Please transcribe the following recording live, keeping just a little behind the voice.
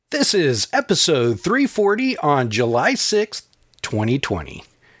This is episode 340 on July 6th, 2020.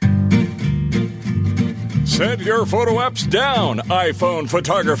 Set your photo apps down, iPhone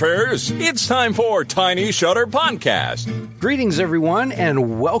photographers. It's time for Tiny Shutter Podcast. Greetings, everyone,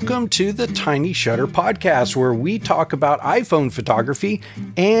 and welcome to the Tiny Shutter Podcast, where we talk about iPhone photography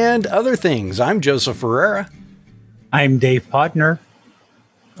and other things. I'm Joseph Ferreira. I'm Dave Podner.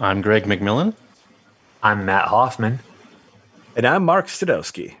 I'm Greg McMillan. I'm Matt Hoffman. And I'm Mark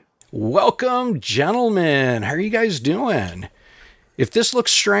Stadowski. Welcome, gentlemen. How are you guys doing? If this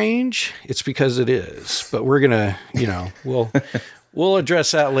looks strange, it's because it is. But we're going to, we'll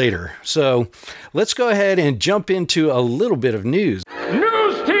address that later. So let's go ahead and jump into a little bit of news.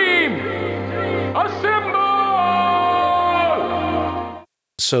 News team, assemble!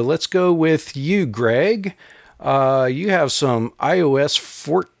 So let's go with you, Greg. You have some iOS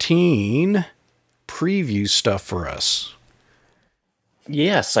 14 preview stuff for us.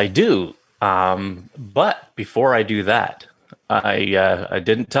 Yes, I do. But before I do that, I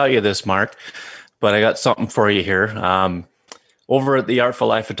didn't tell you this, Mark, but I got something for you here. Over at the Artful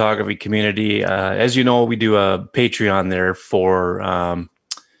Life Photography community, as you know, we do a Patreon there for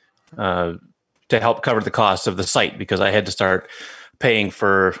to help cover the cost of the site, because I had to start paying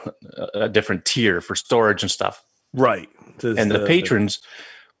for a different tier for storage and stuff. Right. And the patrons,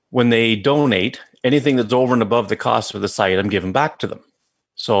 when they donate, anything that's over and above the cost of the site, I'm giving back to them.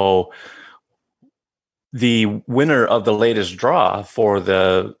 So the winner of the latest draw for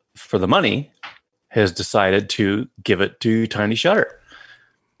the money has decided to give it to Tiny Shutter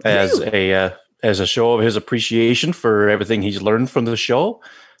as a show of his appreciation for everything he's learned from the show.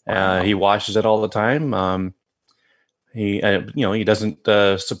 He watches it all the time. He doesn't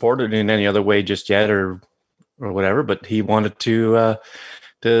support it in any other way just yet or whatever, but he wanted to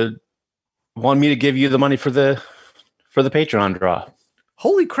want me to give you the money for the Patreon draw.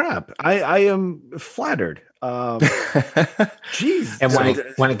 Holy crap. I am flattered. Jeez. And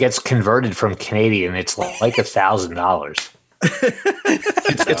when it gets converted from Canadian, it's like $1,000.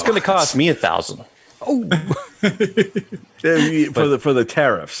 It's going to cost me $1,000. Oh, for the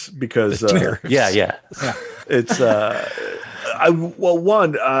tariffs, because yeah. It's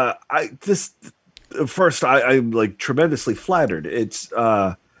I'm like tremendously flattered. It's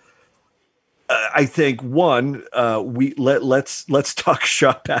I think let's talk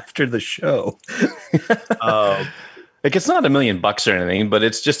shop after the show. Like, it's not $1 million or anything, but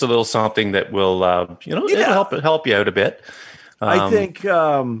it's just a little something that will it'll help you out a bit. I think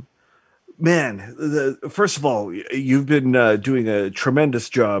first of all, you've been doing a tremendous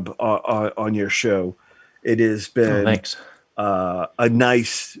job on your show. It has been a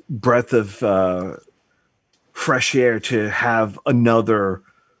nice breath of fresh air to have another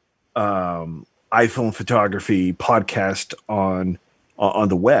iPhone photography podcast on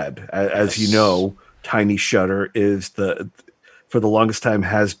the web. As you know, Tiny Shutter is for the longest time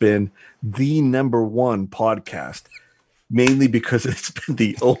has been the number one podcast, mainly because it's been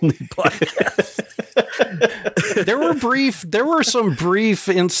the only podcast. There were some brief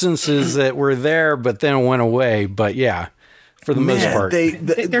instances that were there, but then went away. But yeah, for the most part,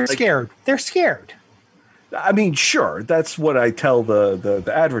 They're scared. They're scared. I mean, sure, that's what I tell the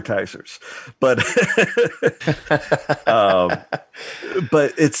advertisers, but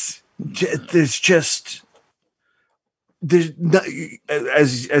but there's not,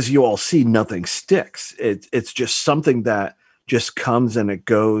 as you all see, nothing sticks. It's just something that just comes and it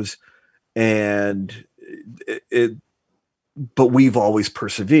goes, and but we've always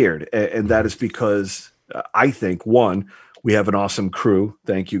persevered, and that is because I think, one, we have an awesome crew.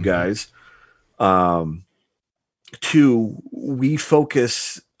 Thank you, guys. Two, we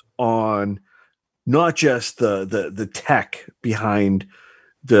focus on not just the tech behind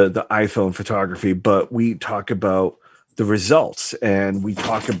the iPhone photography, but we talk about the results, and we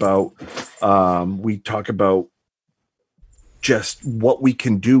talk about just what we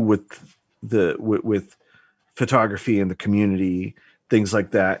can do with photography in the community, things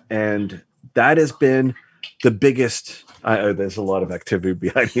like that. And that has been the biggest. There's a lot of activity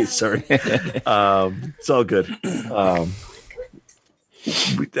behind me. Sorry. It's all good.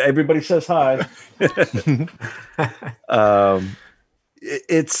 Everybody says hi. It's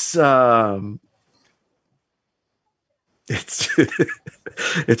our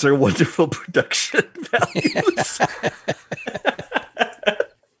wonderful production values.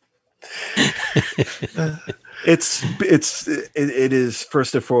 It is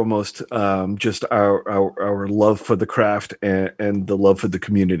first and foremost just our love for the craft and the love for the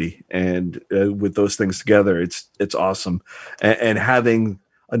community, and with those things together, it's awesome. And having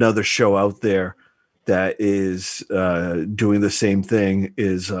another show out there that is doing the same thing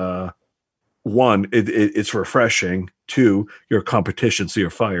is one, it's refreshing. Two, you're a competition, so you're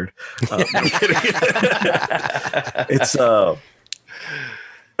fired. No kidding. It's no,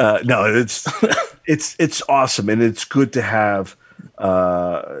 it's awesome, and it's good to have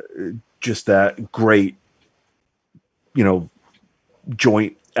just that great,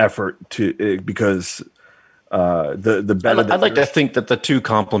 joint effort to because the better. I'd like to think that the two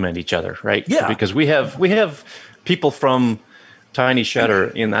complement each other, right? Yeah, because we have people from Tiny Shutter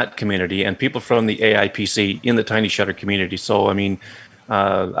in that community and people from the AIPC in the Tiny Shutter community. So I mean,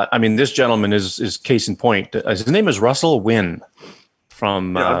 this gentleman is case in point. His name is Russell Wynn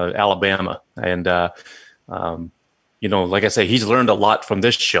from Alabama, and like I say, he's learned a lot from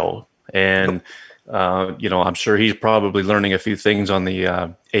this show, and I'm sure he's probably learning a few things on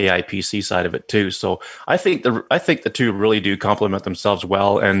the AIPC side of it too. So I think the two really do complement themselves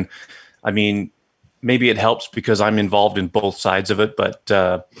well, and I mean, maybe it helps because I'm involved in both sides of it. But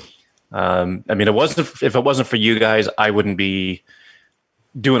if it wasn't for you guys, I wouldn't be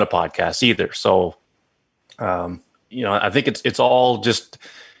doing a podcast either. So I think it's all just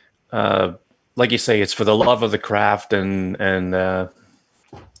like you say, it's for the love of the craft, and I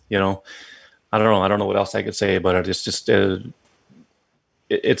don't know what else I could say about it. It's just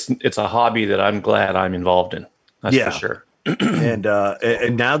it's a hobby that I'm glad I'm involved in. That's for sure. And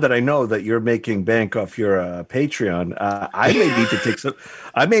now that I know that you're making bank off your Patreon, I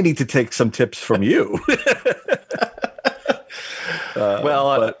may need to take some tips from you.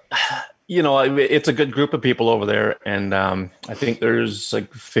 It's a good group of people over there, and I think there's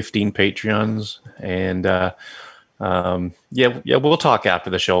like 15 Patreons, and we'll talk after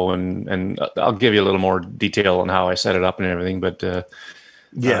the show, and I'll give you a little more detail on how I set it up and everything. But I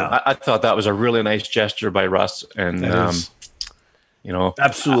thought that was a really nice gesture by Russ, and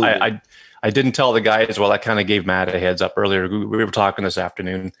absolutely. I didn't tell the guys. Well, I kind of gave Matt a heads up earlier. We were talking this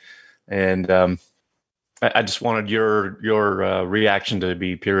afternoon, and I just wanted your reaction to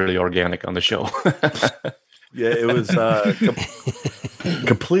be purely organic on the show. Yeah, it was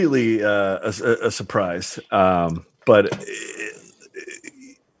completely a surprise, but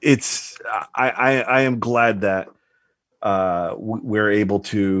it's I am glad that we're able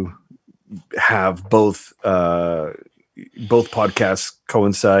to have both podcasts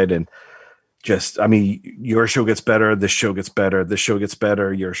coincide, and your show gets better, this show gets better, this show gets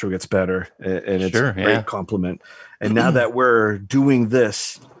better, your show gets better, and it's a great compliment. And now that we're doing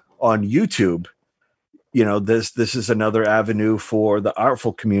this on YouTube, this is another avenue for the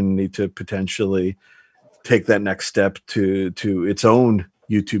Artful community to potentially take that next step to its own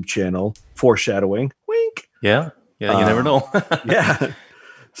YouTube channel. Foreshadowing, wink. Yeah, you never know. Yeah.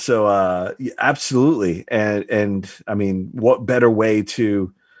 So absolutely, and I mean, what better way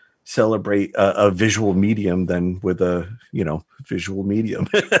to celebrate a visual medium than with a visual medium?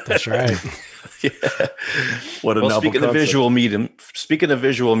 That's right. Yeah. What a novel speaking of visual mediums,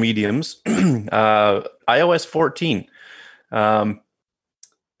 iOS 14.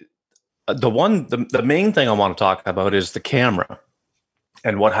 The main thing I want to talk about is the camera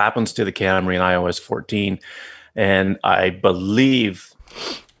and what happens to the camera in iOS 14. And I believe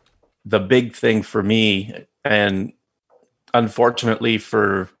the big thing for me, and unfortunately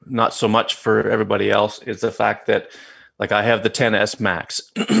for not so much for everybody else, is the fact that I have the XS Max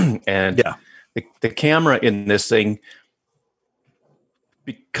and the camera in this thing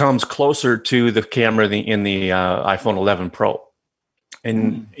becomes closer to the camera in the iPhone 11 Pro.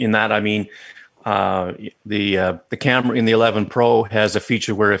 And in that, I mean, the camera in the 11 Pro has a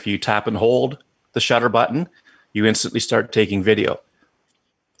feature where if you tap and hold the shutter button, you instantly start taking video.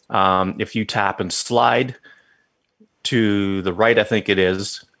 If you tap and slide to the right, I think it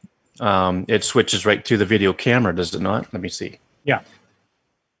is, it switches right to the video camera, does it not? Let me see. Yeah.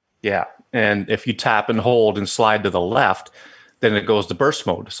 Yeah. And if you tap and hold and slide to the left, then it goes to burst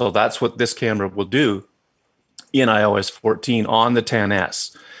mode. So that's what this camera will do in iOS 14 on the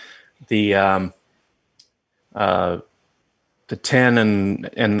XS. The 10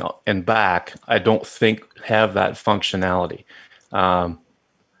 and back, I don't think have that functionality. I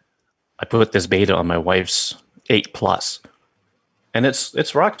put this beta on my wife's 8 Plus, and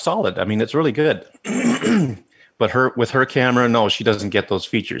it's rock solid. I mean, it's really good. But with her camera, no, she doesn't get those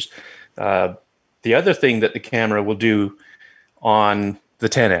features. The other thing that the camera will do on the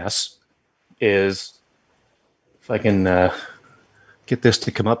XS is, if I can get this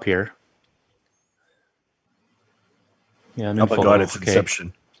to come up here. Yeah, I'm in oh my photo. God, it's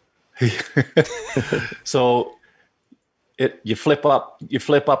Inception. So you flip up,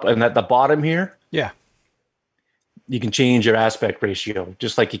 and at the bottom here, you can change your aspect ratio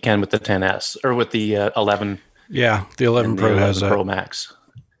just like you can with the 10S or with the 11. Yeah, the 11 and Pro the 11 has that. Pro Max.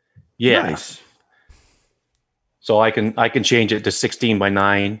 Yeah. Nice. So I can change it to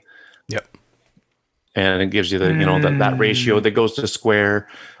 16:9. Yep. And it gives you the, that ratio that goes to square,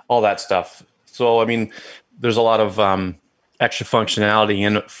 all that stuff. So, I mean, there's a lot of extra functionality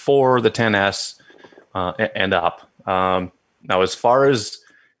in it for the 10S and up. Now, as far as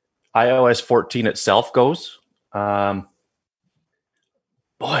iOS 14 itself goes, boy,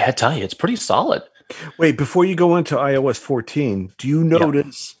 I tell you, it's pretty solid. Wait, before you go into iOS 14, do you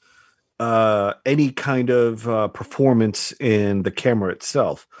notice any kind of performance in the camera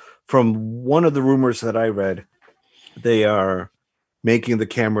itself? From one of the rumors that I read, they are making the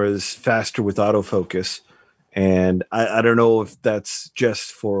cameras faster with autofocus. And I don't know if that's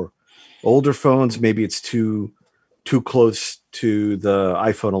just for older phones. Maybe it's too close to the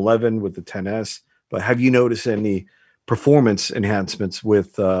iPhone 11 with the 10S. But have you noticed any performance enhancements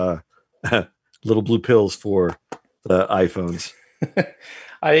with little blue pills for the iPhones?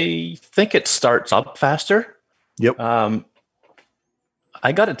 I think it starts up faster. Yep.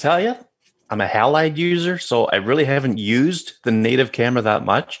 I got to tell you, I'm a Halide user, so I really haven't used the native camera that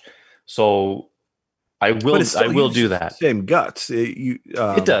much. So I will do that. Same guts.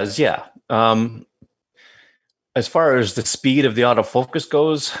 It does, yeah. As far as the speed of the autofocus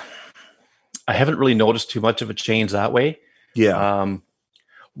goes, I haven't really noticed too much of a change that way. Yeah.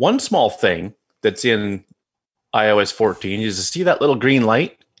 One small thing that's in iOS 14 is to see that little green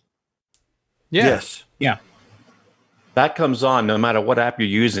light. Yeah. Yes. Yeah. That comes on no matter what app you're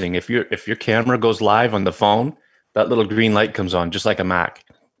using. If your camera goes live on the phone, that little green light comes on just like a Mac.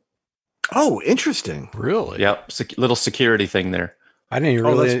 Oh, interesting. Really? Yep, little security thing there. I didn't Oh,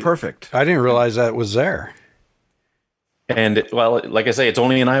 really. that's perfect. I didn't realize that was there. And like I say, it's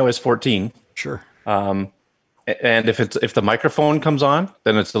only in iOS 14. Sure. And if the microphone comes on,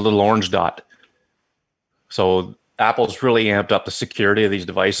 then it's the little orange dot. So Apple's really amped up the security of these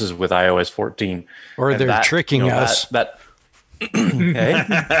devices with iOS 14. Or And they're tricking us. Okay.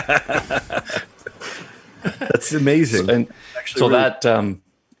 That's amazing.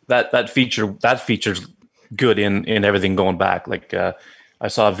 That feature's good in everything going back. Like I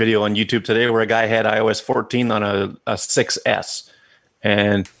saw a video on YouTube today where a guy had iOS 14 on a 6S,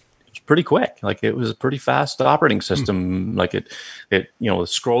 and it's pretty quick. Like it was a pretty fast operating system. Like it the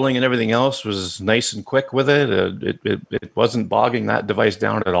scrolling and everything else was nice and quick with it. It wasn't bogging that device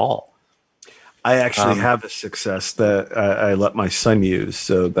down at all. I actually have a success that I let my son use,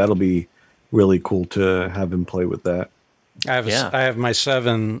 so that'll be really cool to have him play with that. I have my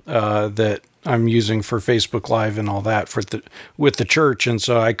 7 that I'm using for Facebook Live and all that with the church, and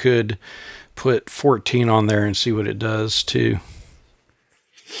so I could put 14 on there and see what it does too.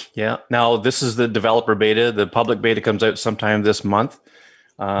 Yeah. Now this is the developer beta. The public beta comes out sometime this month.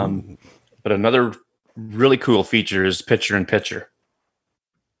 But another really cool feature is picture-in-picture.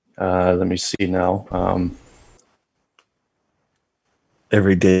 Let me see now.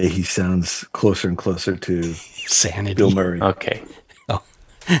 Every day he sounds closer and closer to Sanity. Bill Murray. Okay. Oh.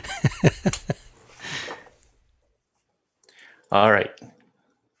 All right.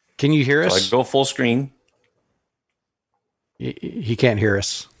 Can you hear So us? I go full screen. He can't hear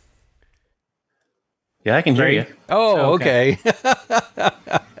us. Yeah, I can hear you. Oh, okay.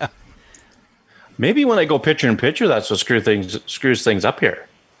 Maybe when I go picture-in-picture, that's what screws things up here.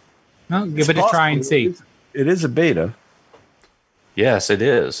 Well, give it a try and see. It is a beta. Yes, it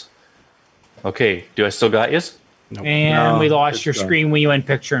is. Okay. Do I still got you? And we lost it's your done. screen when you went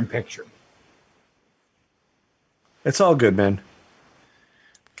picture-in-picture. It's all good, man.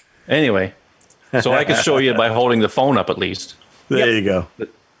 Anyway, so I can show you by holding the phone up at least. There you go.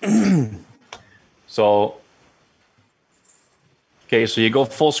 So, okay, so you go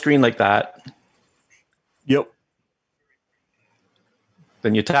full screen like that. Yep.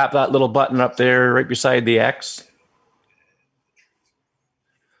 Then you tap that little button up there right beside the X.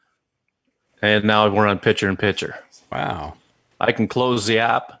 And now we're on picture-in-picture. Wow. I can close the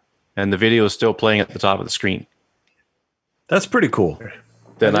app and the video is still playing at the top of the screen. That's pretty cool.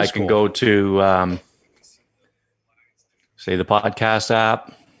 Then That I is can cool. go to, say, the podcast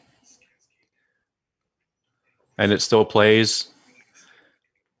app. And it still plays.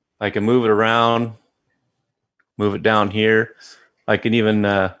 I can move it around, move it down here. I can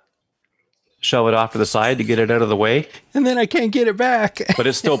even shove it off to the side to get it out of the way. And then I can't get it back. But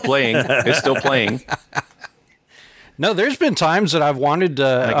it's still playing. It's still playing. No, there's been times that I've wanted I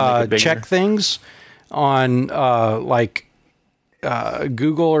can make to it bigger. check things on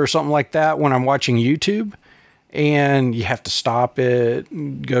Google or something like that when I'm watching YouTube. and you have to stop it,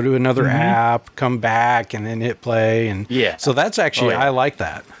 go to another app, come back, and then hit play. And Yeah. so that's actually, I like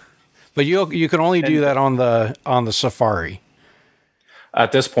that. But you can only do that on the Safari.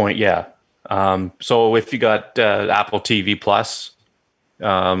 At this point, yeah. So if you got Apple TV Plus,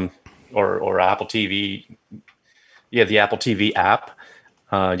 or Apple TV, the Apple TV app,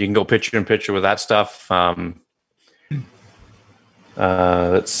 you can go picture in picture with that stuff.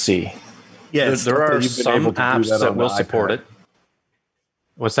 Let's see. Yeah, There are some apps that will support it.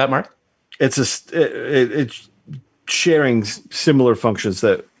 What's that, Mark? It's sharing similar functions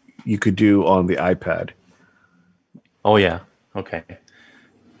that you could do on the iPad. Oh yeah. Okay.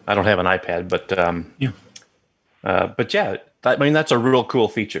 I don't have an iPad, but that's a real cool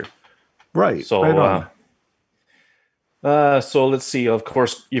feature. Right. So, right on. So let's see. Of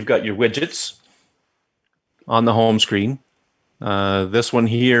course, you've got your widgets on the home screen. This one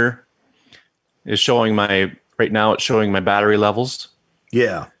here is showing right now. It's showing my battery levels.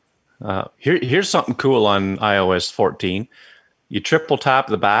 Yeah. Here's something cool on iOS 14. You triple tap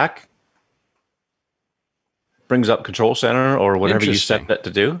the back, brings up Control Center or whatever you set that to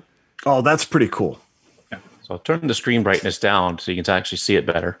do. Oh, that's pretty cool. So I'll turn the screen brightness down so you can actually see it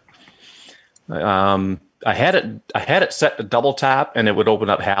better. I had it set to double tap and it would open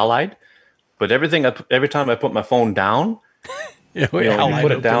up Halide, but every time I put my phone down, you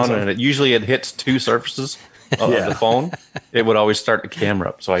put it down and it hits two surfaces of the phone. It would always start the camera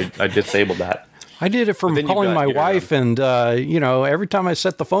up, so I disabled that. I did it from calling my wife, and every time I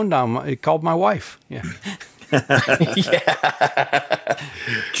set the phone down, it called my wife. Yeah.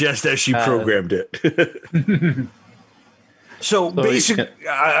 Just as she programmed it. So basically,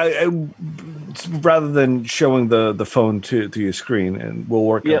 rather than showing the phone to your screen, and we'll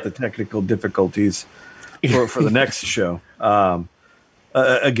work out the technical difficulties for the next show.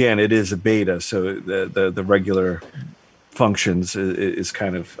 Again, it is a beta, so the regular functions is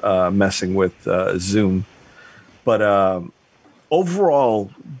kind of messing with Zoom. But overall,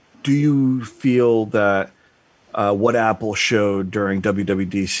 do you feel that what Apple showed during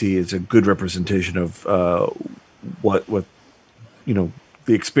WWDC is a good representation of what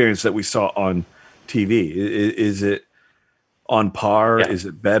the experience that we saw on TV? Is it on par? Yeah. Is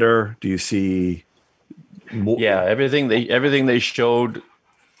it better? Do you see more? Yeah, everything they showed,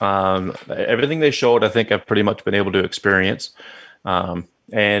 I think I've pretty much been able to experience,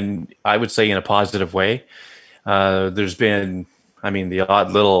 and I would say in a positive way. There's been, the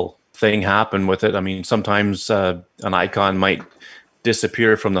odd little thing happen with it. Sometimes an icon might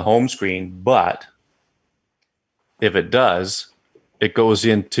disappear from the home screen, but if it does, it goes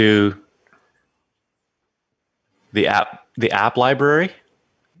into the app library.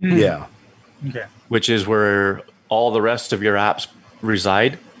 Yeah. Okay. Which is where all the rest of your apps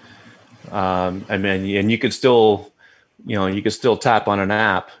reside. And you could still, tap on an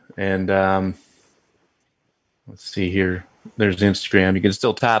app and let's see here. There's Instagram. You can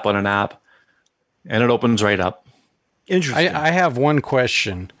still tap on an app and it opens right up. Interesting. I have one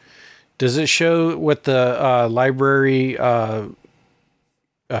question. Does it show what the library, how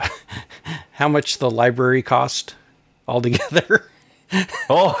much the library cost altogether?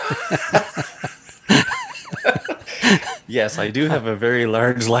 Oh, yes, I do have a very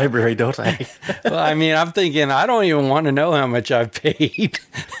large library, don't I? Well, I'm thinking I don't even want to know how much I've paid.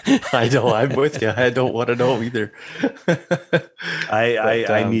 I know, I'm with you. I don't want to know either.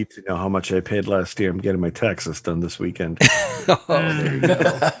 I need to know how much I paid last year. I'm getting my taxes done this weekend. Oh, there you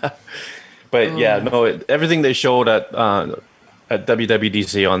go. But yeah, no, everything they showed at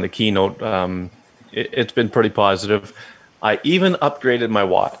WWDC on the keynote, it's been pretty positive. I even upgraded my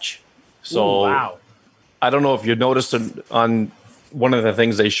watch. So wow. I don't know if you noticed on one of the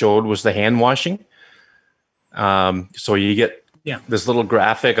things they showed was the hand washing. So you get this little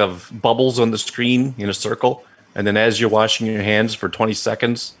graphic of bubbles on the screen in a circle. And then as you're washing your hands for 20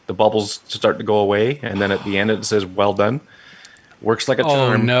 seconds, the bubbles start to go away. And then at the end, it says, well done. Works like a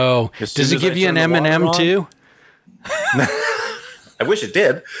charm. Oh, no. Does it give you an M&M too? I wish it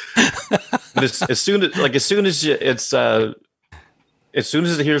did. But as soon as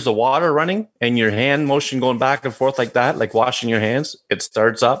it hears the water running and your hand motion going back and forth like that, like washing your hands, it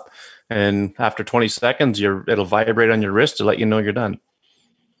starts up. And after 20 seconds, it'll vibrate on your wrist to let you know you're done.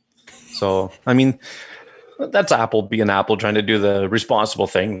 So, that's Apple being Apple, trying to do the responsible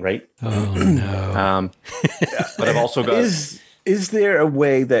thing, right? Oh, no. But I've also got... Is there a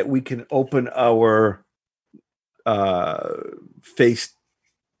way that we can open our face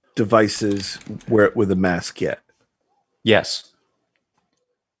devices with a mask yet? Yes.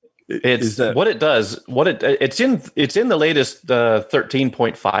 It's what it does. It's in the latest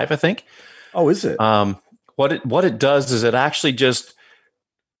 13.5, I think. Oh, is it? what it does is it actually just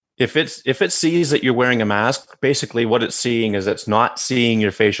if it sees that you're wearing a mask, basically what it's seeing is it's not seeing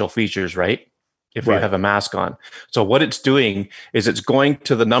your facial features, right? If you have a mask on. So what it's doing is it's going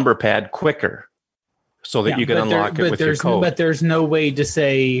to the number pad quicker so that you can unlock it with your code. But there's no way to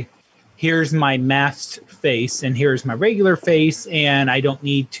say, here's my masked face and here's my regular face, and I don't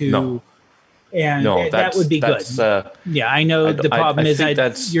need to. No. And that would be good. Yeah, I know the problem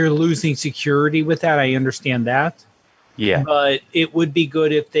is you're losing security with that. I understand that. Yeah. But it would be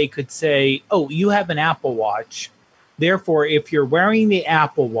good if they could say, oh, you have an Apple Watch. Therefore, if you're wearing the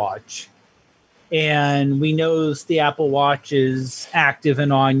Apple Watch and we know the Apple Watch is active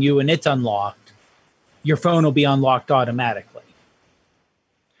and on you and it's unlocked, your phone will be unlocked automatically.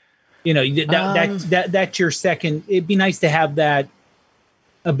 You know, that's your second. It'd be nice to have that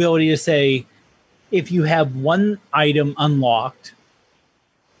ability to say, if you have one item unlocked,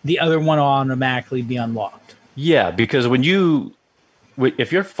 the other one will automatically be unlocked. Yeah, because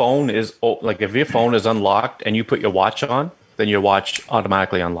if your phone is unlocked and you put your watch on, then your watch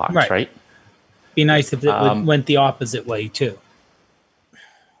automatically unlocks, right? Be nice if it went the opposite way too.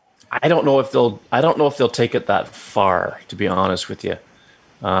 I don't know if they'll take it that far, to be honest with you.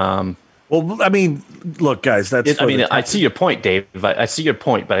 Well, I mean, look, guys, I see your point, Dave. I see your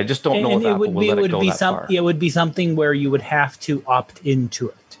point, but I just don't know if Apple will let it go that far. It would be something where you would have to opt into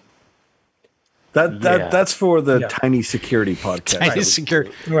it. That's for the Tiny Security podcast. Tiny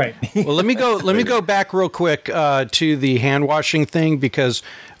Security, right? Well, let me go back real quick to the hand washing thing, because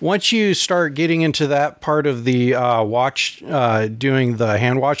once you start getting into that part of the watch doing the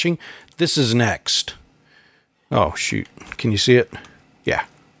hand washing, this is next. Oh shoot! Can you see it? Yeah.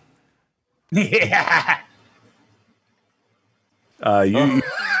 Yeah.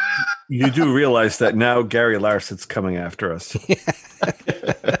 You do realize that now Gary Larson's coming after us.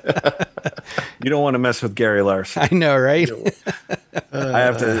 You don't want to mess with Gary Larson. I know, right? I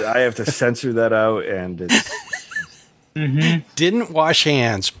have to censor that out, and it's didn't wash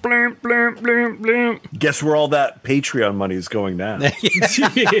hands. Bloom, bloom, bloom, bloom. Guess where all that Patreon money is going now?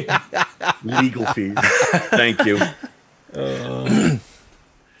 Legal fees. Thank you.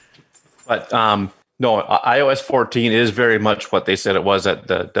 But no, iOS 14 is very much what they said it was at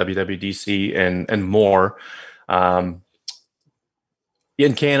the WWDC and more.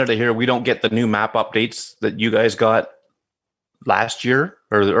 In Canada here, we don't get the new map updates that you guys got last year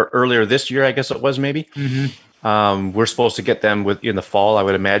or earlier this year, I guess it was maybe. Mm-hmm. We're supposed to get them in the fall, I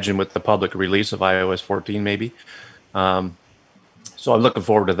would imagine, with the public release of iOS 14 maybe. So I'm looking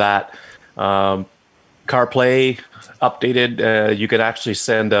forward to that. CarPlay updated. You could actually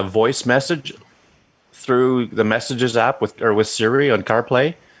send a voice message through the Messages app with Siri on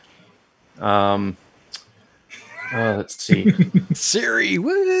CarPlay. Let's see. Siri,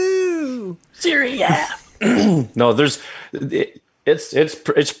 woo! Siri, yeah. No,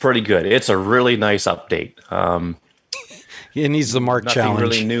 it's pretty good. It's a really nice update. It needs the Mark challenge. Nothing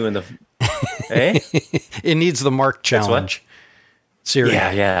really new in the. It needs the Mark challenge. Siri.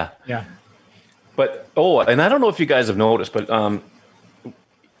 Yeah. But and I don't know if you guys have noticed, but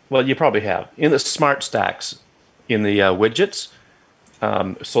well, you probably have in the Smart Stacks in the widgets.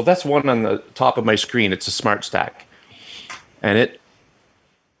 So that's one on the top of my screen. It's a Smart Stack, and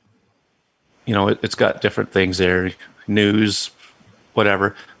it's got different things there, news,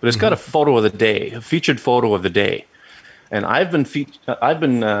 whatever. But it's got a photo of the day, a featured photo of the day, and I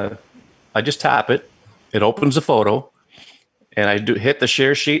just tap it, it opens the photo, and I hit the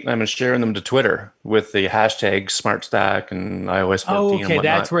share sheet, and I'm sharing them to Twitter with the hashtag SmartStack and iOS 14. Oh, okay, and whatnot.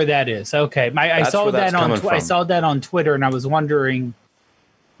 that's where that is. Okay, I saw that on Twitter, and I was wondering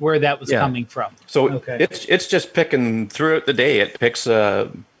where that was coming from. So it's just picking throughout the day. It picks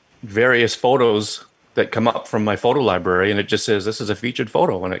various photos that come up from my photo library, and it just says this is a featured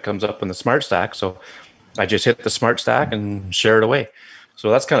photo when it comes up in the Smart Stack. So I just hit the Smart Stack and share it away.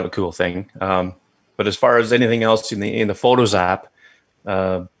 So that's kind of a cool thing. But as far as anything else in the Photos app,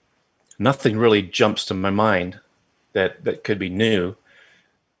 nothing really jumps to my mind that could be new.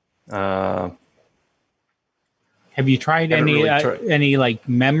 Have you tried any like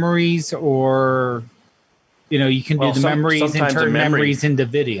memories, or you can do the memories and turn memories into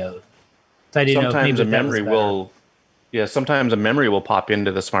videos? So I didn't know maybe sometimes a memory will pop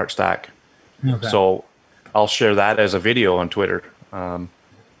into the Smart Stack. Okay. So I'll share that as a video on Twitter. Well,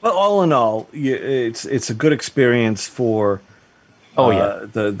 all in all, it's a good experience for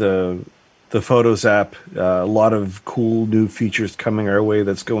the Photos app. A lot of cool new features coming our way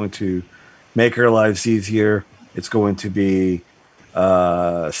that's going to make our lives easier. It's going to be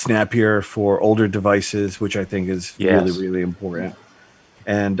snappier for older devices, which I think is really, really important.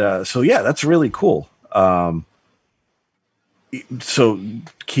 And that's really cool. So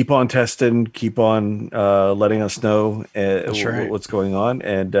keep on testing, keep on letting us know right. what's going on,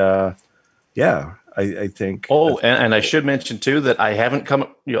 and I think. Oh, and I should mention too that I haven't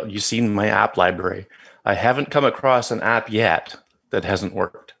you've seen my app library. I haven't come across an app yet that hasn't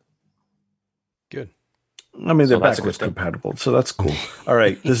worked. Good. I mean, they're So that's a backwards good thing. compatible, so that's cool. All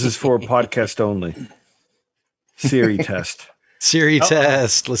right, this is for podcast only. Siri test. Siri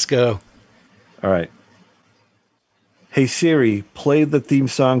test. Let's go. All right. Hey Siri, play the theme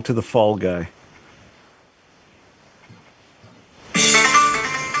song to The Fall Guy.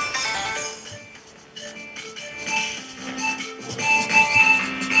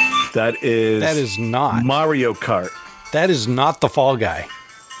 That is not Mario Kart. That is not the Fall Guy.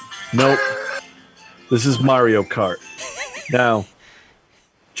 Nope. This is Mario Kart. Now,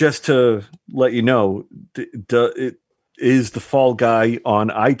 just to let you know, it is the Fall Guy on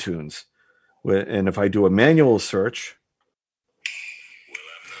iTunes. And if I do a manual search,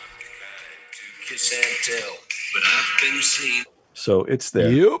 so it's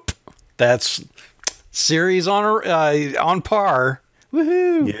there. Yep. That's Siri's on par.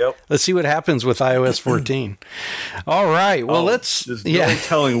 Woohoo. Yep. Let's see what happens with iOS 14. All right. Well, There's no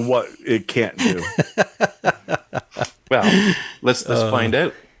telling what it can't do. Well, let's find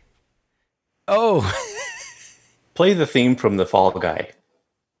out. Oh. Play the theme from The Fall Guy.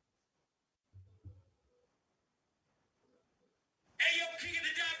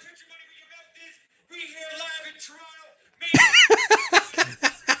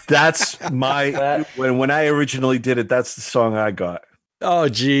 That's my when I originally did it. That's the song I got. Oh,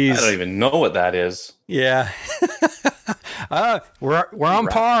 geez. I don't even know what that is. Yeah. We're on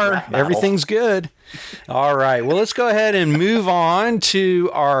par. Everything's good. All right. Well, let's go ahead and move on to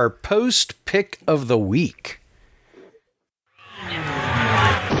our post pick of the week.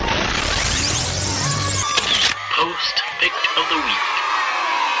 Post pick of the week.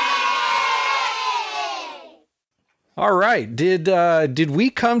 All right. Did we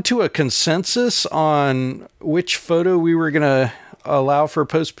come to a consensus on which photo we were going to allow for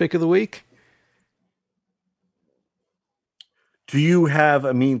post pick of the week? Do you have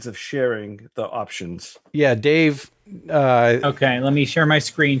a means of sharing the options? Yeah, Dave. Okay, let me share my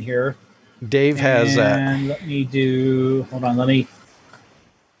screen here. Dave has that. And let me do. Hold on. Let me.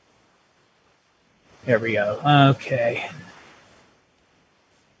 There we go. Okay.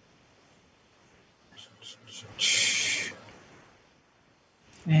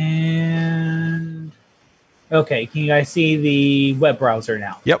 And okay, can you guys see the web browser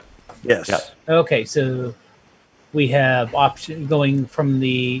now? Yep. Yes. Yep. Okay, so we have option going from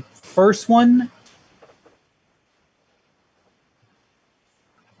the first one.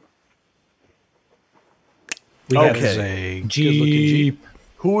 We That Okay. is a good-looking Jeep.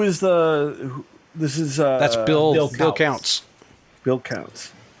 Who is this is That's Bill Bill Counts. Bill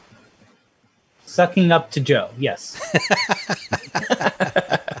Counts. Sucking up to Joe. Yes.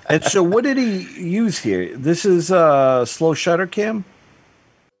 And so what did he use here? This is slow shutter cam?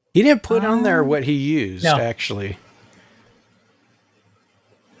 He didn't put on there what he used, No. actually.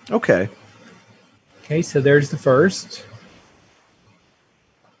 Okay. Okay, so there's the first.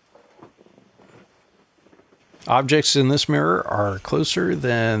 Objects in this mirror are closer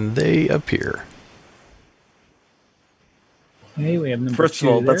than they appear. Okay, we have number First of two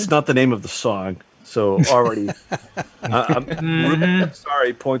all, there. that's not the name of the song. So already, I'm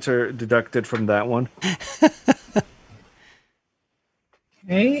sorry, points are deducted from that one.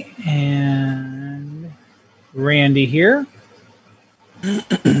 Okay, and Randy here.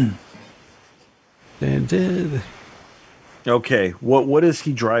 Okay, what is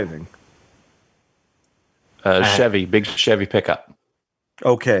he driving? Chevy, big Chevy pickup.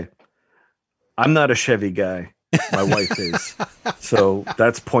 Okay, I'm not a Chevy guy. My wife is, so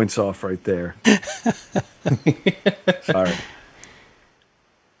that's points off right there. Sorry.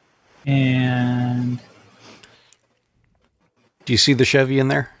 And Do you see the Chevy in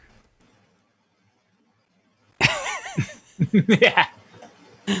there? yeah.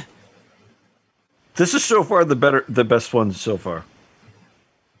 This is so far the best one so far.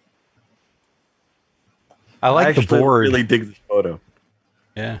 I like the actually board. really dig this photo.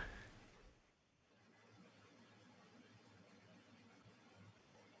 Yeah.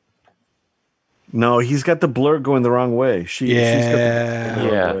 No, he's got the blur going the wrong way. She's got Yeah. the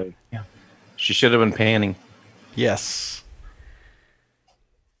blur Yeah. way. She should have been panning. Yes.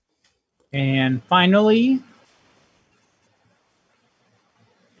 And finally,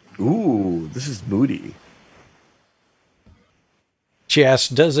 Ooh, this is moody. She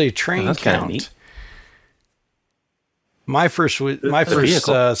asked, does a train That's kinda count? neat. My first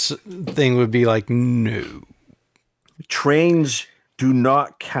thing would be like, no. Trains do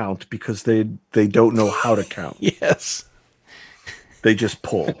not count because they don't know how to count. Yes. They just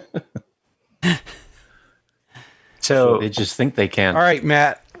pull. So They just think they can. All right,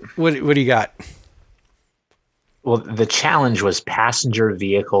 Matt, what do you got? well, the challenge was passenger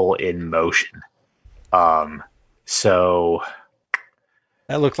vehicle in motion. So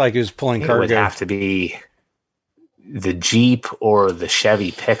That looked like it was pulling it would cargo. have to be the Jeep or the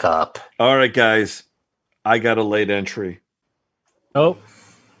Chevy pickup. All right, guys. I got a late entry. Oh,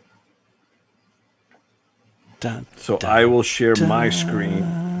 Dun, So dun, I will share my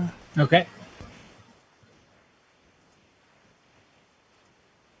screen. okay.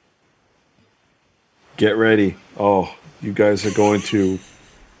 Get ready. Oh, you guys are going to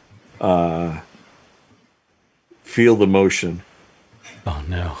feel the motion. Oh,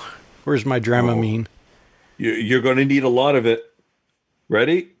 no. Where's my Dramamine? You're going to need a lot of it.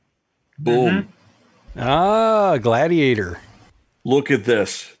 Ready? Boom. Ah, Gladiator. Look at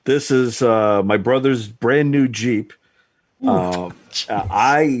this. This is my brother's brand new Jeep. I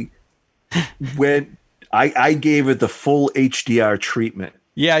gave it the full HDR treatment.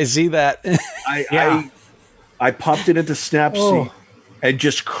 Yeah, I see that. I popped it into Snapseed and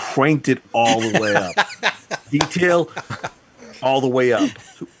just cranked it all the way up. Detail all the way up.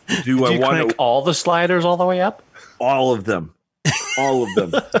 Do I Do you want crank to all the sliders all the way up? all of them? All of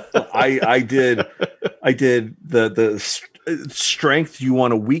them. I did the strength. You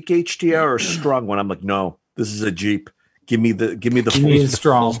want a weak HDR or a strong one? I'm like, no, this is a Jeep. Give me the full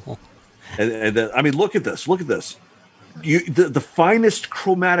Strong. And then, I mean, look at this. Look at this. The finest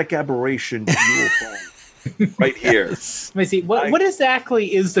chromatic aberration you will find right here. Let me see. What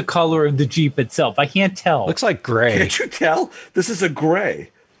exactly is the color of the Jeep itself? I can't tell. Looks like gray. Can't you tell? This is a gray.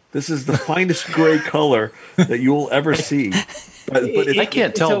 This is the finest gray color that you will ever see. But I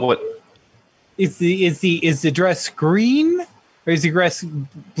can't tell so- what. Is the dress green, or is the dress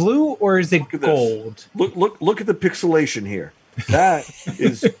blue, or is it at this. gold? look at the pixelation here. That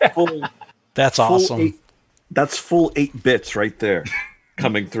is full. That's full awesome. That's full 8 bits right there,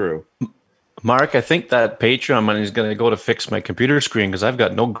 coming through. Mark, I think that Patreon money is going to go to fix my computer screen because I've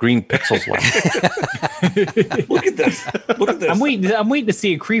got no green pixels left. Look at this. Look at this. I'm waiting to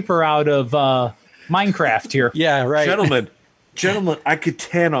see a creeper out of Minecraft here. Yeah, right. Gentlemen, I could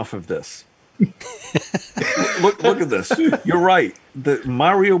tan off of this. look at this. You're right. The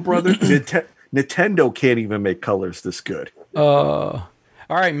Mario Brothers, Nintendo can't even make colors this good. All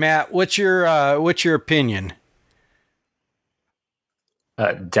right, Matt, what's your opinion?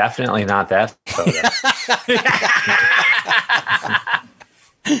 Definitely not that photo.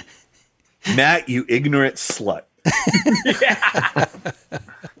 Matt, you ignorant slut.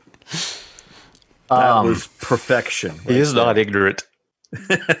 That was perfection. He is not ignorant.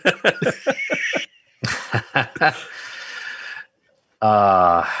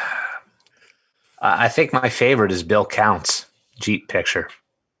 I think my favorite is Bill Count's Jeep picture.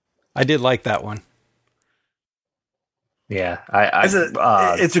 I did like that one. Yeah,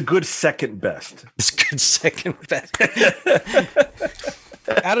 It's a good second best. It's good second best.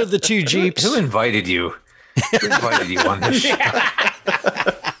 Out of the two Jeeps, who invited you? Who invited you on this show?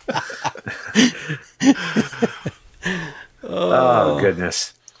 Oh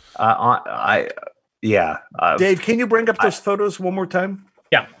goodness! Dave, can you bring up those photos one more time?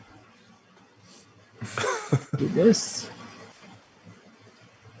 Yeah. Do this.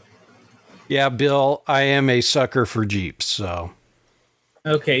 yeah, Bill, I am a sucker for Jeeps, so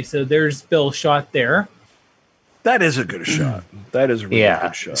Okay, so there's Bill shot there. That is a good shot. That is a really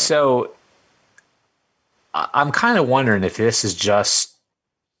good shot. So I'm kind of wondering if this is just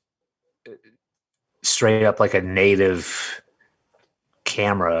straight up like a native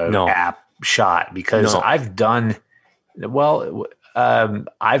camera app shot, because I've done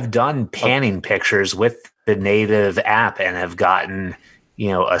panning pictures with the native app and have gotten,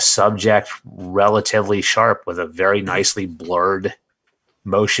 a subject relatively sharp with a very nicely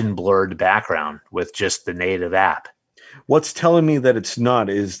motion blurred background with just the native app. What's telling me that it's not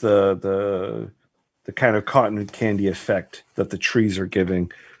is the kind of cotton candy effect that the trees are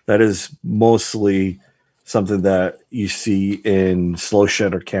giving. That is mostly something that you see in slow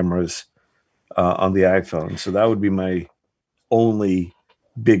shutter cameras on the iPhone. So that would be my only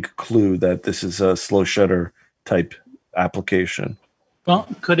big clue that this is a slow shutter type application. Well,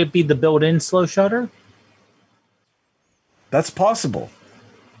 could it be the built-in slow shutter? That's possible.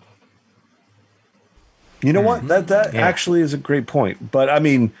 You know what? That actually is a great point. But I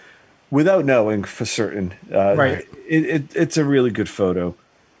mean, without knowing for certain, Right. It's a really good photo.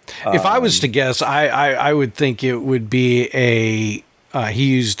 If I was to guess, I would think it would be he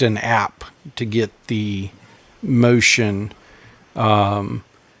used an app to get the motion. Like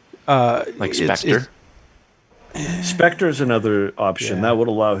Spectre. Spectre is another option that would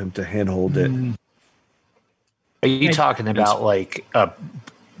allow him to handhold it. Are you talking about like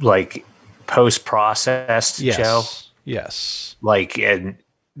post-processed, Joe? Yes. Like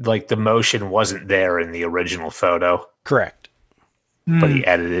the motion wasn't there in the original photo, Correct. but he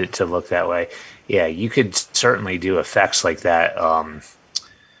edited it to look that way. Yeah, you could certainly do effects like that.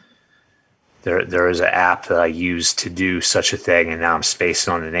 There is an app that I use to do such a thing, and now I'm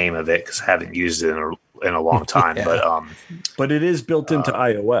spacing on the name of it because I haven't used it in a long time. Yeah. But it is built into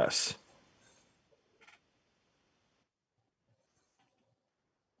iOS.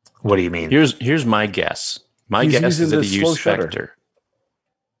 What do you mean? Here's my guess. My He's guess using is that the he slow used shutter. Spectre.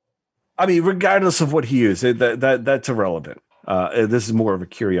 I mean, regardless of what he used, that's irrelevant. This is more of a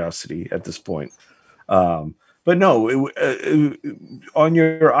curiosity at this point. But no, on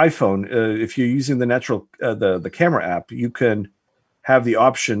your iPhone, if you're using the the camera app, you can have the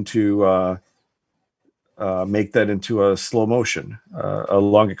option to make that into a slow motion, a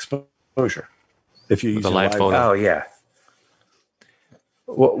long exposure. If you use The live photo. Oh yeah.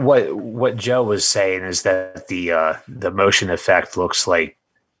 What Joe was saying is that the motion effect looks like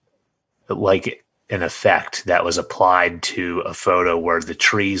an effect that was applied to a photo where the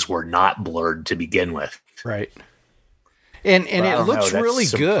trees were not blurred to begin with. Right. And Well, I it don't looks know, that's really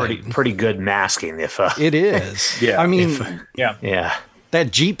some good. Pretty good masking. It is. Yeah. I mean, Yeah.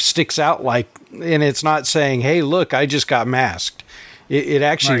 that Jeep sticks out and it's not saying, "Hey, look, I just got masked." It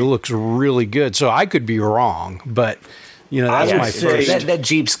actually looks really good. So I could be wrong, but that's my first. That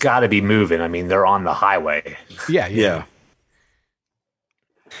Jeep's got to be moving. I mean, they're on the highway. Yeah.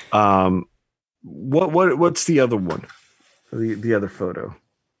 What's the other one? The other photo.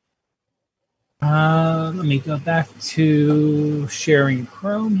 Let me go back to sharing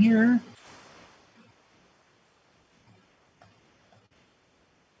Chrome here.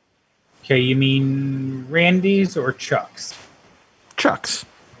 Okay, you mean Randy's or Chuck's? Chuck's.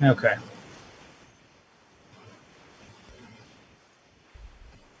 Okay.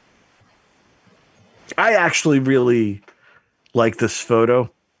 I actually really like this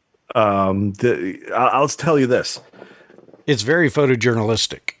photo. I'll tell you this. It's very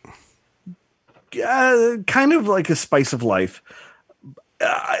photojournalistic. Kind of like a spice of life.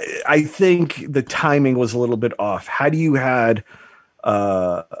 I think the timing was a little bit off. Had you had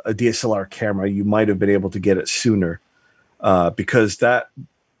a DSLR camera, you might have been able to get it sooner, because that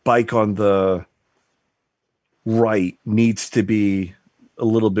bike on the right needs to be a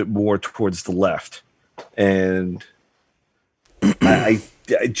little bit more towards the left, and I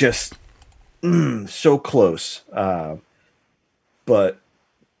just so close. But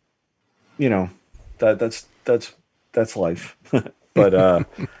that's life. but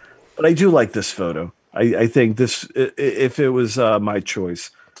I do like this photo. I think this, if it was my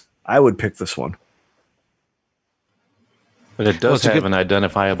choice, I would pick this one. But it does have an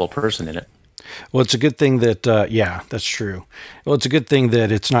identifiable person in it. Well, it's a good thing that, that's true. Well, it's a good thing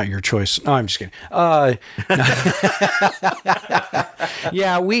that it's not your choice. No, I'm just kidding.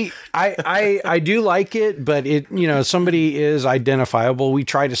 Yeah, I do like it, but somebody is identifiable. We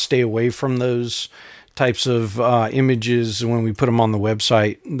try to stay away from those types of images when we put them on the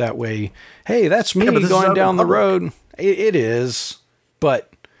website. That way, hey, that's me going down the road. It is,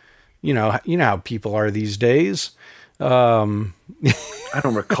 but you know how people are these days. I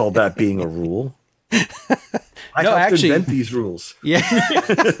don't recall that being a rule. I helped invent these rules. Yeah.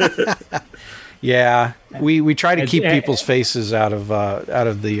 Yeah, we try to keep people's faces out of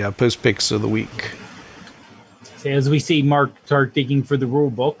the post picks of the week. As we see Mark start digging for the rule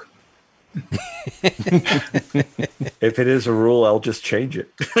book. If it is a rule, I'll just change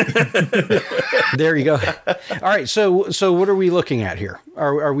it. There you go. All right, so what are we looking at here?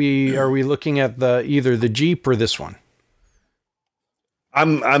 Are we looking at either the Jeep or this one?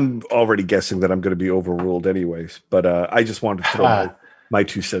 I'm already guessing that I'm going to be overruled anyways, but I just wanted to throw my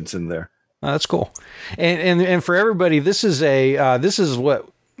 2 cents in there. That's cool. And for everybody, this is what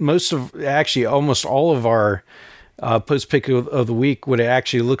almost all of our post pick of the week, what it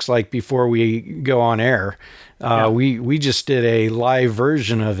actually looks like before we go on air. We just did a live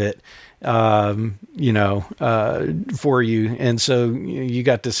version of it, for you. And so you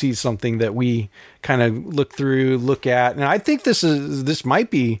got to see something that we kind of look at. And I think this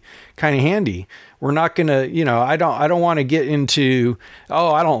might be kind of handy. we're not going to, I don't want to get into, oh,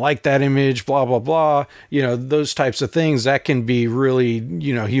 I don't like that image, blah, blah, blah, those types of things that can be really,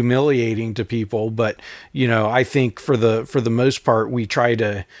 humiliating to people. But, I think for the most part, we try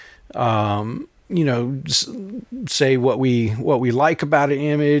to, say what we like about an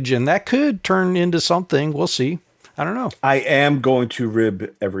image, and that could turn into something. We'll see. I don't know. I am going to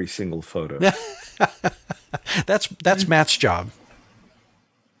rib every single photo. That's Matt's job.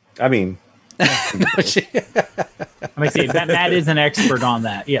 I mean, Let me see. Matt is an expert on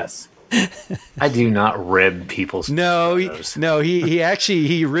that. Yes. I do not rib people's photos. He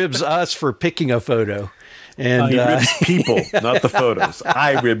actually ribs us for picking a photo. And he ribs people, not the photos.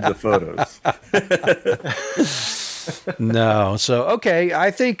 I rib the photos. No. So, okay.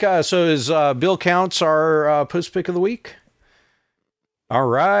 I think, so is Bill Counts our post pick of the week? All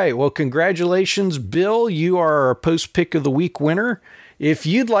right. Well, congratulations, Bill. You are our post pick of the week winner. If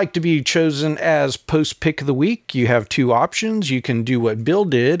you'd like to be chosen as post pick of the week, you have two options. You can do what Bill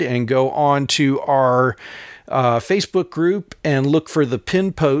did and go on to our Facebook group and look for the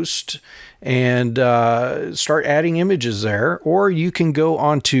pin post and start adding images there. Or you can go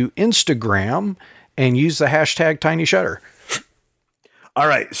onto Instagram and use the hashtag TinyShutter. All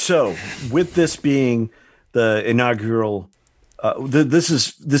right. So with this being the inaugural,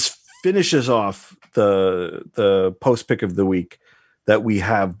 this finishes off the post pick of the week that we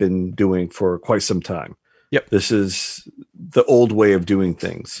have been doing for quite some time. Yep. This is the old way of doing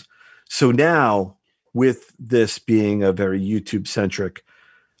things. So now, with this being a very YouTube centric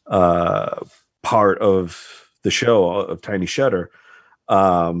part of the show of Tiny Shutter,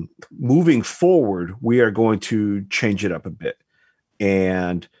 moving forward, we are going to change it up a bit.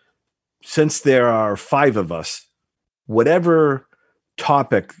 And since there are 5 of us, whatever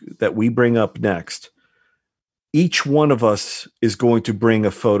topic that we bring up next, each one of us is going to bring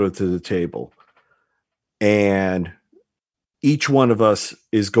a photo to the table. And each one of us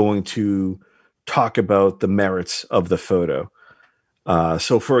is going to talk about the merits of the photo.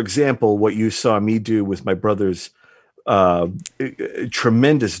 So, for example, what you saw me do with my brother's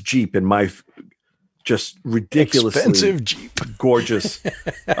tremendous Jeep and my just ridiculously expensive Jeep, gorgeous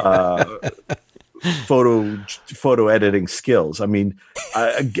photo editing skills. I mean,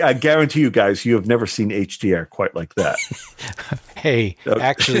 I guarantee you guys, you have never seen HDR quite like that. Hey,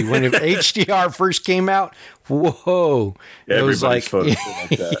 actually, when HDR first came out, whoa, it was like, photos were like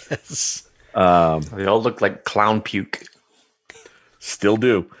that. Yes. They all look like clown puke. Still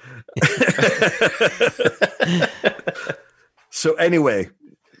do. So anyway,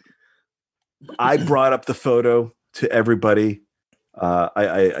 I brought up the photo to everybody.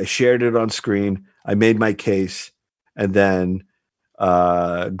 I shared it on screen. I made my case, and then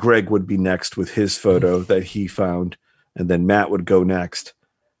Greg would be next with his photo that he found, and then Matt would go next,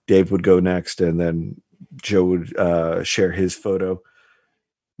 Dave would go next, and then Joe would share his photo.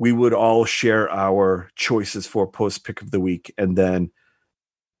 We would all share our choices for post pick of the week, and then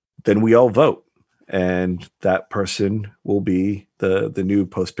we all vote, and that person will be the new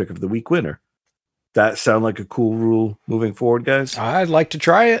post pick of the week winner. That sound like a cool rule moving forward, guys? I'd like to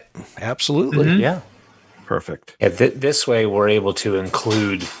try it. Absolutely. Mm-hmm. Yeah. Perfect. Yeah, this way we're able to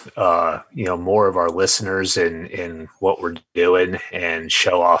include, more of our listeners in what we're doing and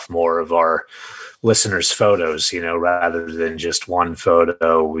show off more of our listeners' photos, rather than just one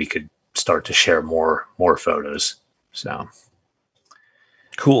photo. We could start to share more photos. So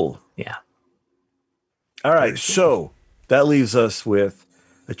cool. Yeah. All right. So that leaves us with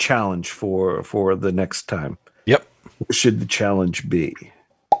a challenge for the next time. Yep. What should the challenge be?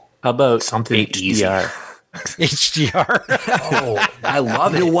 How about something HDR? HDR. Oh, I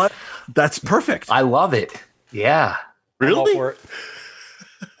love it. You know what? That's perfect. I love it. Yeah. Really? For it.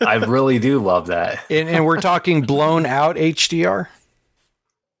 I really do love that. And we're talking blown out HDR?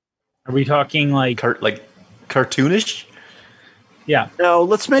 Are we talking like cartoonish? Yeah. No,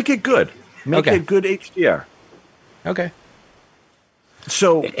 let's make it good. Make Okay. it good HDR. Okay.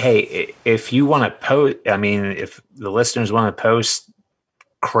 So, Hey, if you want to post, if the listeners want to post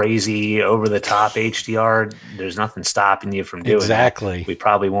crazy over the top HDR, there's nothing stopping you from doing Exactly. that. We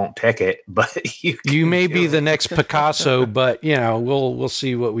probably won't pick it, but You may be the next Picasso, but we'll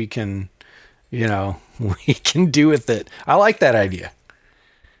see what we can do with it. I like that idea.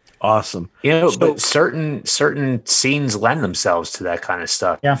 awesome. but certain scenes lend themselves to that kind of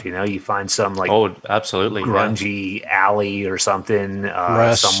stuff. Yeah. You find some Absolutely. grungy alley or something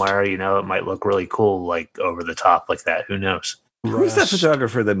Rust. somewhere, it might look really cool, like over the top like that. Who knows? Who's that Rust.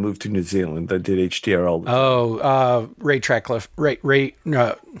 photographer that moved to New Zealand that did HDR all the time? Oh, Ray Ratcliffe.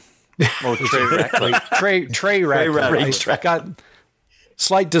 No, Oh, Trey Ratcliffe. Trey Ratcliffe. Ratcliffe. I got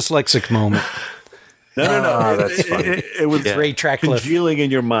slight dyslexic moment. No. That's funny. It was Ray Trackliffe. congealing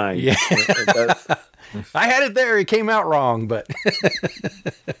in your mind. Yeah. I had it there. It came out wrong, but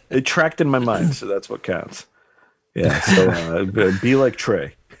It tracked in my mind, so that's what counts. Yeah. So be like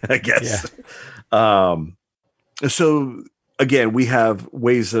Trey, I guess. So again, we have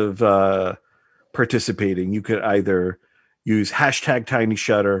ways of participating. You could either use hashtag Tiny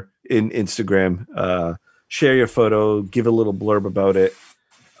Shutter in Instagram, share your photo, give a little blurb about it,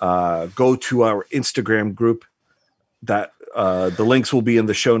 go to our Instagram group that the links will be in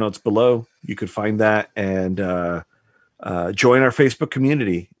the show notes below. You could find that and join our Facebook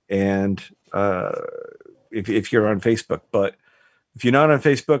community. And if you're on Facebook, but if you're not on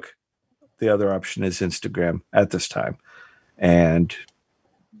Facebook, the other option is Instagram at this time. And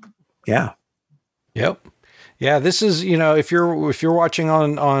yeah. Yep. Yeah, this is, if you're watching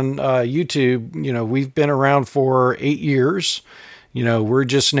on YouTube, we've been around for 8 years. We're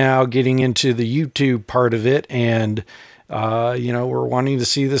just now getting into the YouTube part of it, and we're wanting to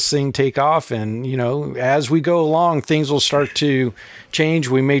see this thing take off. And as we go along, things will start to change.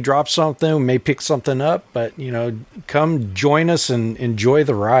 We may drop something, we may pick something up, but come join us and enjoy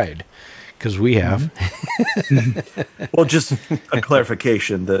the ride, because we have. Well, just a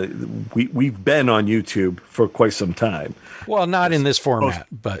clarification: we've been on YouTube for quite some time. Well, not in this format,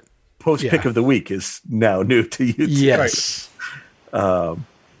 but Post pick of the week is now new to YouTube. Yes.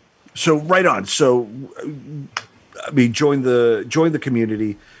 So right on. So join the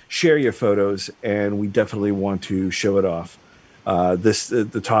community, share your photos, and we definitely want to show it off.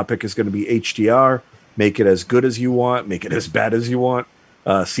 The topic is going to be HDR. Make it as good as you want. Make it as bad as you want.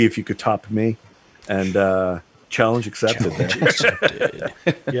 See if you could top me, and challenge accepted.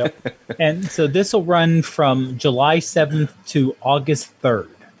 Yep. And so this will run from July 7th to August 3rd.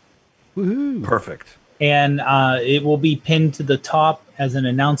 Woohoo. Perfect. And it will be pinned to the top as an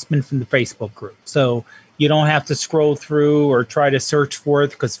announcement from the Facebook group. So you don't have to scroll through or try to search for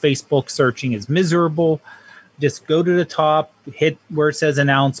it, because Facebook searching is miserable. Just go to the top, hit where it says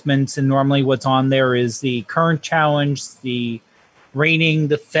announcements, and normally what's on there is the current challenge, the reigning,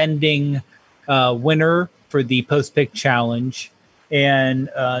 defending winner for the post-pick challenge, and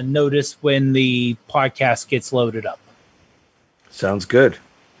notice when the podcast gets loaded up. Sounds good.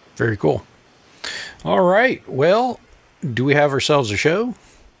 Very cool. All right. Well, do we have ourselves a show?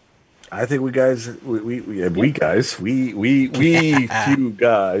 I think we guys have conceded.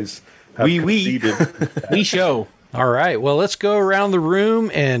 We show. All right. Well, let's go around the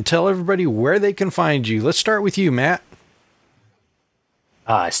room and tell everybody where they can find you. Let's start with you, Matt.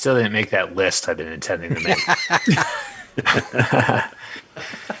 I still didn't make that list I've been intending to make.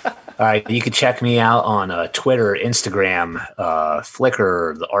 All right, you can check me out on Twitter, Instagram,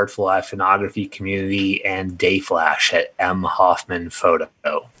 Flickr, the Artful Eye Photography community, and Dayflash at M Hoffman Photo.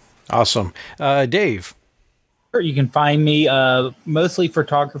 Awesome. Dave. You can find me mostly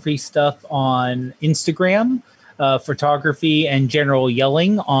photography stuff on Instagram, photography and general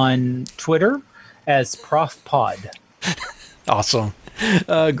yelling on Twitter as Prof Pod. Awesome.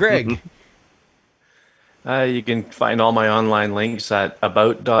 Greg. You can find all my online links at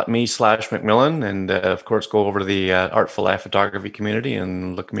about.me/McMillan, and of course go over to the Artful Eye Photography community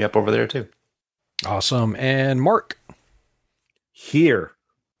and look me up over there too. Awesome. And Mark. Here.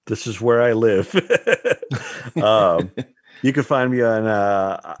 This is where I live. You can find me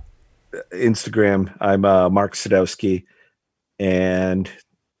on Instagram. I'm Mark Sadowski, and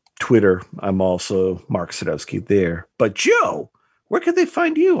Twitter. I'm also Mark Sadowski there. But Joe, where can they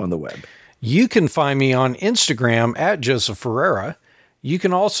find you on the web? You can find me on Instagram at Joseph Ferreira. You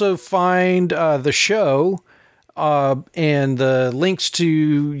can also find the show and the links to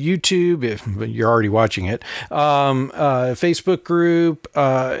YouTube, if you're already watching it, Facebook group,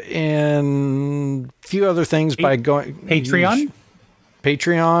 and a few other things by going...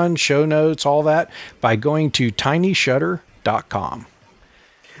 Patreon, show notes, all that, by going to tinyshutter.com.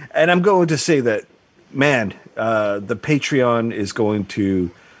 And I'm going to say that, man, the Patreon is going to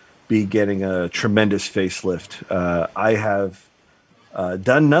be getting a tremendous facelift. I have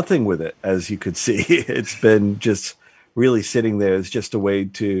done nothing with it, as you could see. It's been just really sitting there as just a way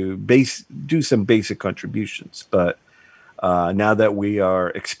to do some basic contributions. But now that we are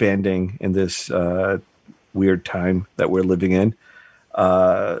expanding in this weird time that we're living in,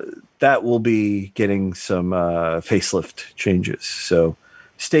 that will be getting some facelift changes. So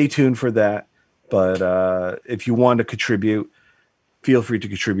stay tuned for that. But if you want to contribute, feel free to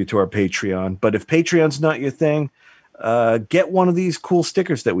contribute to our Patreon. But if Patreon's not your thing, get one of these cool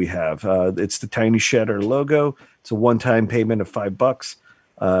stickers that we have. It's the Tiny Shutter logo. It's a one-time payment of $5.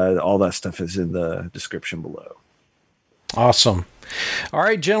 All that stuff is in the description below. Awesome. All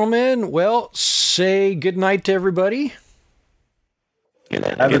right, gentlemen. Well, say good night to everybody. Good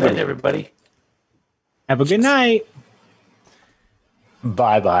night, everybody. Have a good night.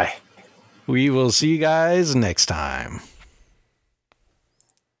 Bye-bye. We will see you guys next time.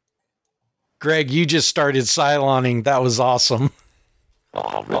 Greg, you just started Cyloning. That was awesome.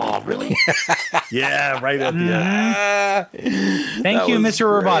 Oh, really? Yeah, right at the end. Thank you, was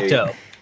Mr. great. Roboto.